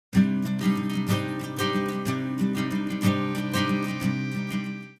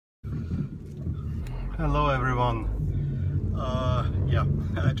Hello everyone. Yeah,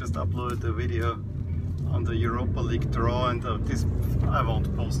 I just uploaded the video on the Europa League draw, and this I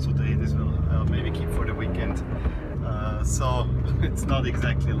won't post today. This will maybe keep for the weekend. So it's not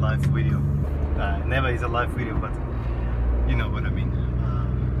exactly a live video. Never is a live video, but you know what I mean.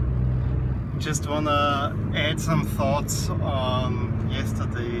 Just wanna add some thoughts on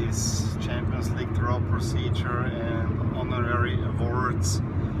yesterday's Champions League draw procedure and honorary awards,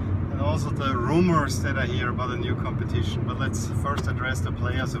 and also the rumors that I hear about a new competition. But let's first address the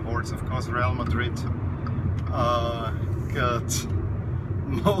Players' Awards. Of course, Real Madrid got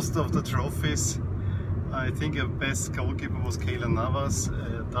most of the trophies. I think the best goalkeeper was Keylor Navas.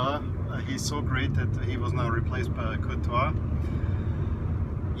 He's so great that he was now replaced by Courtois.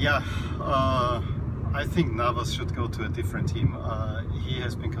 Yeah, I think Navas should go to a different team. He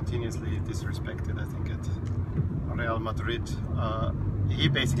has been continuously disrespected, I think, at Real Madrid. He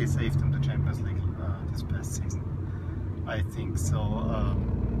basically saved them the Champions League this past season, I think. So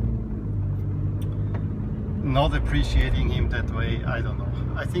not appreciating him that way, I don't know.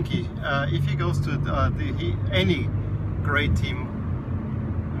 I think if he goes to any great team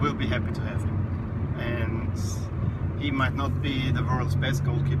will be happy to have him. And he might not be the world's best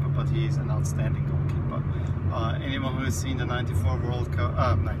goalkeeper, but he is an outstanding goalkeeper. Anyone who has seen the 94 World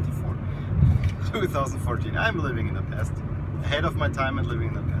Cup, 2014, I'm living in the past. Ahead of my time and living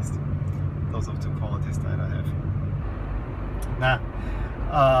in the past. Those are two qualities that I have. Now,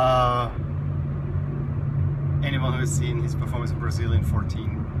 anyone who has seen his performance in Brazil in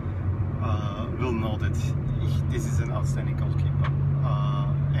 14 will know that this is an outstanding goalkeeper.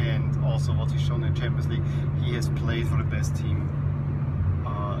 And also what he's shown in Champions League, he has played for the best team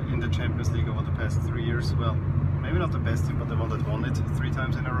in the Champions League over the past 3 years. Well, maybe not the best team, but the one that won it 3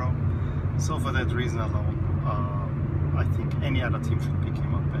 times in a row. So for that reason alone, I think any other team should pick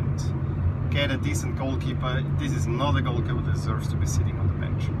him up and get a decent goalkeeper. This is not a goalkeeper that deserves to be sitting on the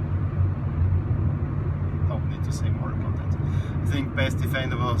bench. Don't need to say more about that. I think best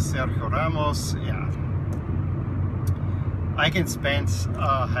defender was Sergio Ramos. Yeah, I can spend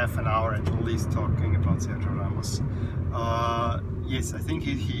half an hour at least talking about Sergio Ramos. Yes, I think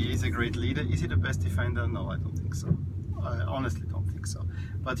he is a great leader. Is he the best defender? No, I don't think so. I honestly don't think so.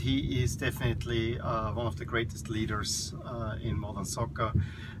 But he is definitely one of the greatest leaders in modern soccer.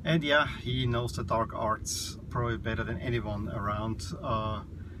 And yeah, he knows the dark arts probably better than anyone around.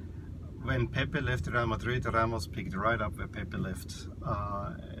 When Pepe left Real Madrid, Ramos picked right up where Pepe left.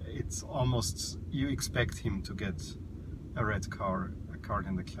 It's almost, you expect him to get a red card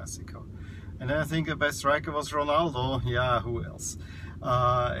in the Clasico. And then I think the best striker was Ronaldo. Yeah, who else?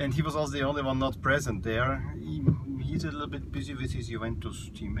 And he was also the only one not present there. He's a little bit busy with his Juventus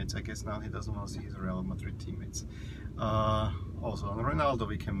teammates. I guess now he doesn't want to see his Real Madrid teammates. Also on Ronaldo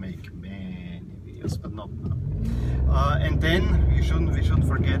we can make many videos, but not now. And then we shouldn't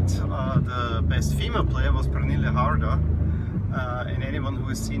forget the best female player was Pernille Harder. And anyone who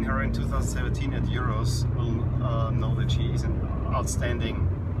has seen her in 2017 at Euros will know that she is an outstanding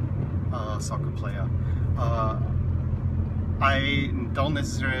soccer player. I don't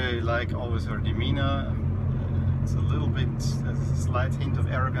necessarily like always her demeanor. It's a little bit, there's a slight hint of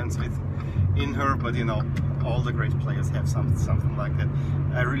arrogance in her, but you know, all the great players have something like that.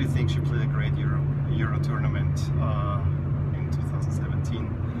 I really think she played a great Euro tournament in 2017.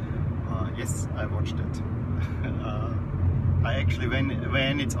 Yes, I watched it. I actually,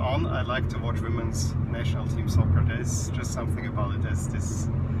 when it's on, I like to watch women's national team soccer. There's just something about it. There's this,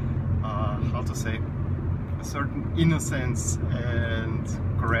 how to say, a certain innocence and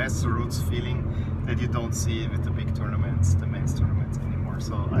grassroots feeling that you don't see with the big tournaments, the men's tournaments anymore.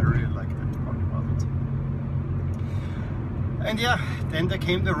 So I really like that part about it. And yeah, then there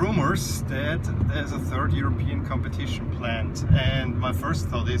came the rumors that there's a third European competition planned. And my first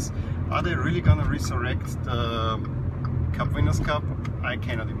thought is, are they really gonna resurrect the Cup Winners' Cup? I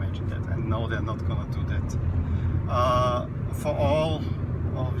cannot imagine that, and no, they're not gonna do that. For all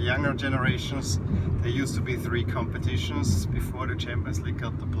of younger generations, there used to be 3 competitions before the Champions League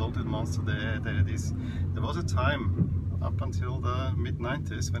got the bloated monster that it is. There was a time up until the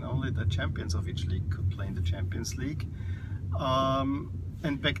mid-90s when only the champions of each league could play in the Champions League.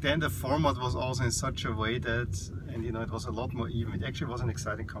 And back then the format was also in such a way that, and you know, it was a lot more even. It actually was an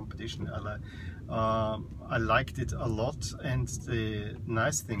exciting competition. I liked it a lot, and the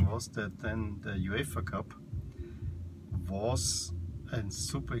nice thing was that then the UEFA Cup was a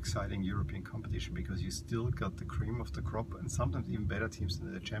super exciting European competition, because you still got the cream of the crop and sometimes even better teams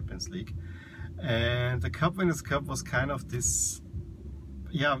than the Champions League. And the Cup Winners' Cup was kind of this,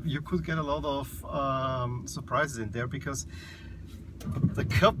 yeah, you could get a lot of surprises in there, because the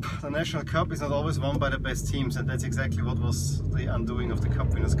cup, the national cup, is not always won by the best teams, and that's exactly what was the undoing of the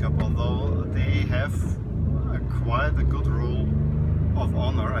Cup Winners' Cup. Although they have quite a good role of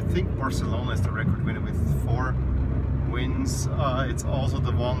honor. I think Barcelona is the record winner with 4 wins. It's also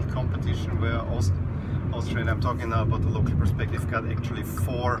the one competition where Austria, and I'm talking now about the local perspective, got actually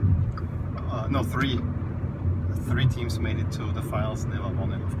 3 teams made it to the finals, never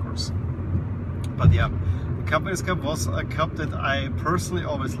won it, of course. But yeah, the Cup Winners' Cup was a cup that I personally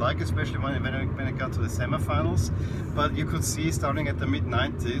always liked, especially when it got to the semifinals. But you could see, starting at the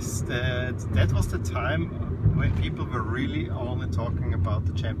mid-90s, that was the time when people were really only talking about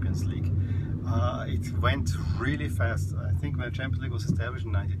the Champions League. It went really fast. I think when the Champions League was established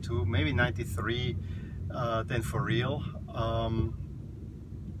in 92, maybe 93, then for real.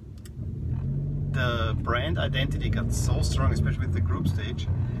 The brand identity got so strong, especially with the group stage,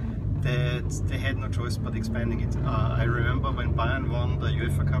 that they had no choice but expanding it. I remember when Bayern won the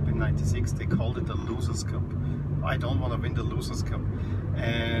UEFA Cup in 96, they called it the Losers' Cup. I don't want to win the Losers' Cup.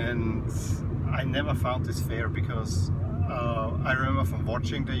 And I never found this fair, because I remember from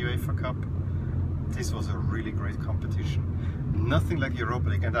watching the UEFA Cup, this was a really great competition. Nothing like Europa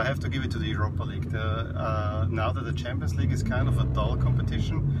League, and I have to give it to the Europa League. Now that the Champions League is kind of a dull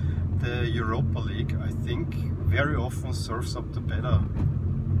competition, the Europa League, I think, very often serves up the better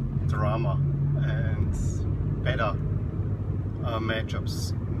drama and better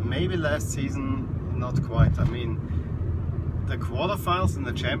matchups. Maybe last season, not quite. I mean, the quarterfinals in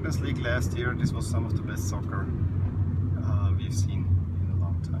the Champions League last year, this was some of the best soccer we've seen in a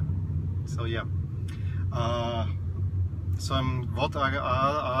long time. So yeah. What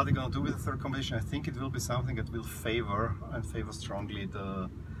are they going to do with the third competition? I think it will be something that will favor strongly the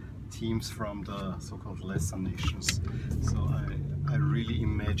teams from the so-called lesser nations. So I really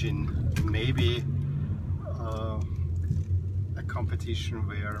imagine maybe a competition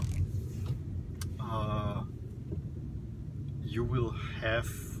where you will have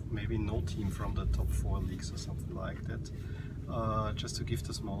maybe no team from the top 4 leagues or something like that, just to give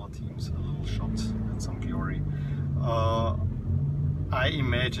the smaller teams a little shot at some glory. I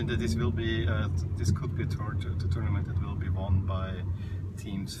imagine that this could be a tournament that will be won by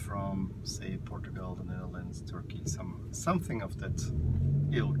teams from, say, Portugal, the Netherlands, Turkey, something of that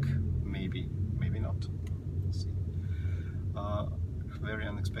ilk. Maybe not. We'll see. Very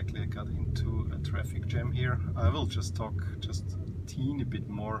unexpectedly, I got into a traffic jam here. I will just talk a teeny bit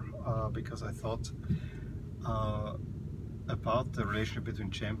more because I thought about the relationship between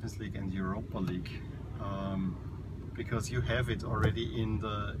Champions League and Europa League. Because you have it already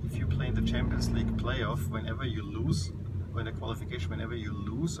if you play in the Champions League playoff, whenever you lose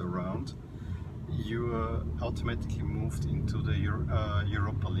a round, you automatically moved into the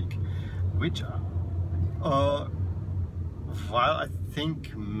Europa League, which while I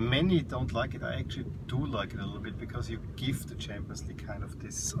think many don't like it, I actually do like it a little bit, because you give the Champions League kind of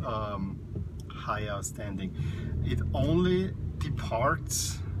this higher standing. It only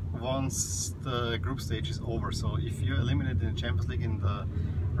departs once the group stage is over. So if you're eliminated in the Champions League in the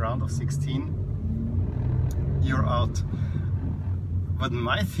round of 16, you're out. But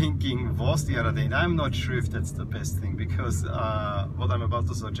my thinking was the other day, and I'm not sure if that's the best thing, because what I'm about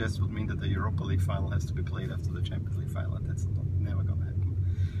to suggest would mean that the Europa League final has to be played after the Champions League final, and that's never gonna happen.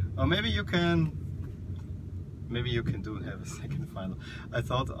 Or maybe you can have a second final. I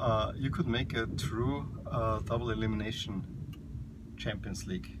thought you could make a true double elimination Champions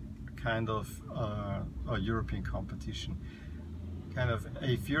League, kind of a European competition. Kind of,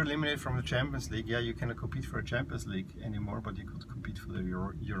 if you're eliminated from the Champions League, yeah, you cannot compete for a Champions League anymore, but you could compete for the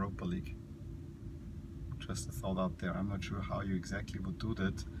Europa League. Just a thought out there. I'm not sure how you exactly would do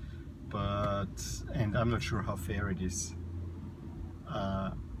that, and I'm not sure how fair it is.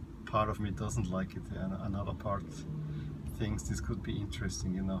 Part of me doesn't like it, and another part thinks this could be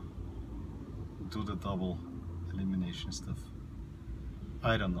interesting, you know, do the double elimination stuff.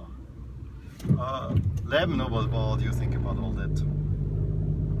 I don't know. Let me know what you think about all that.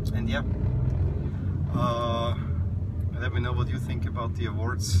 And yeah, let me know what you think about the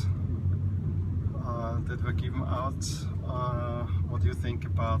awards that were given out. What do you think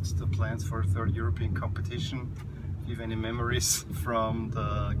about the plans for a third European competition? If you have any memories from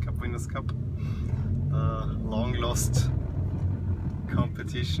the Cup Winners' Cup, the long lost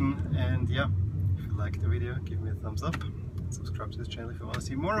competition. And yeah, if you liked the video, give me a thumbs up. Subscribe to this channel if you want to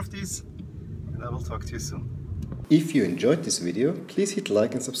see more of these, and I will talk to you soon. If you enjoyed this video, please hit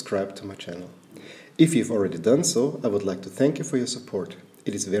like and subscribe to my channel. If you've already done so, I would like to thank you for your support.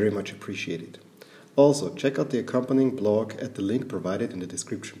 It is very much appreciated. Also, check out the accompanying blog at the link provided in the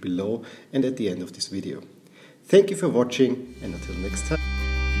description below and at the end of this video. Thank you for watching and until next time.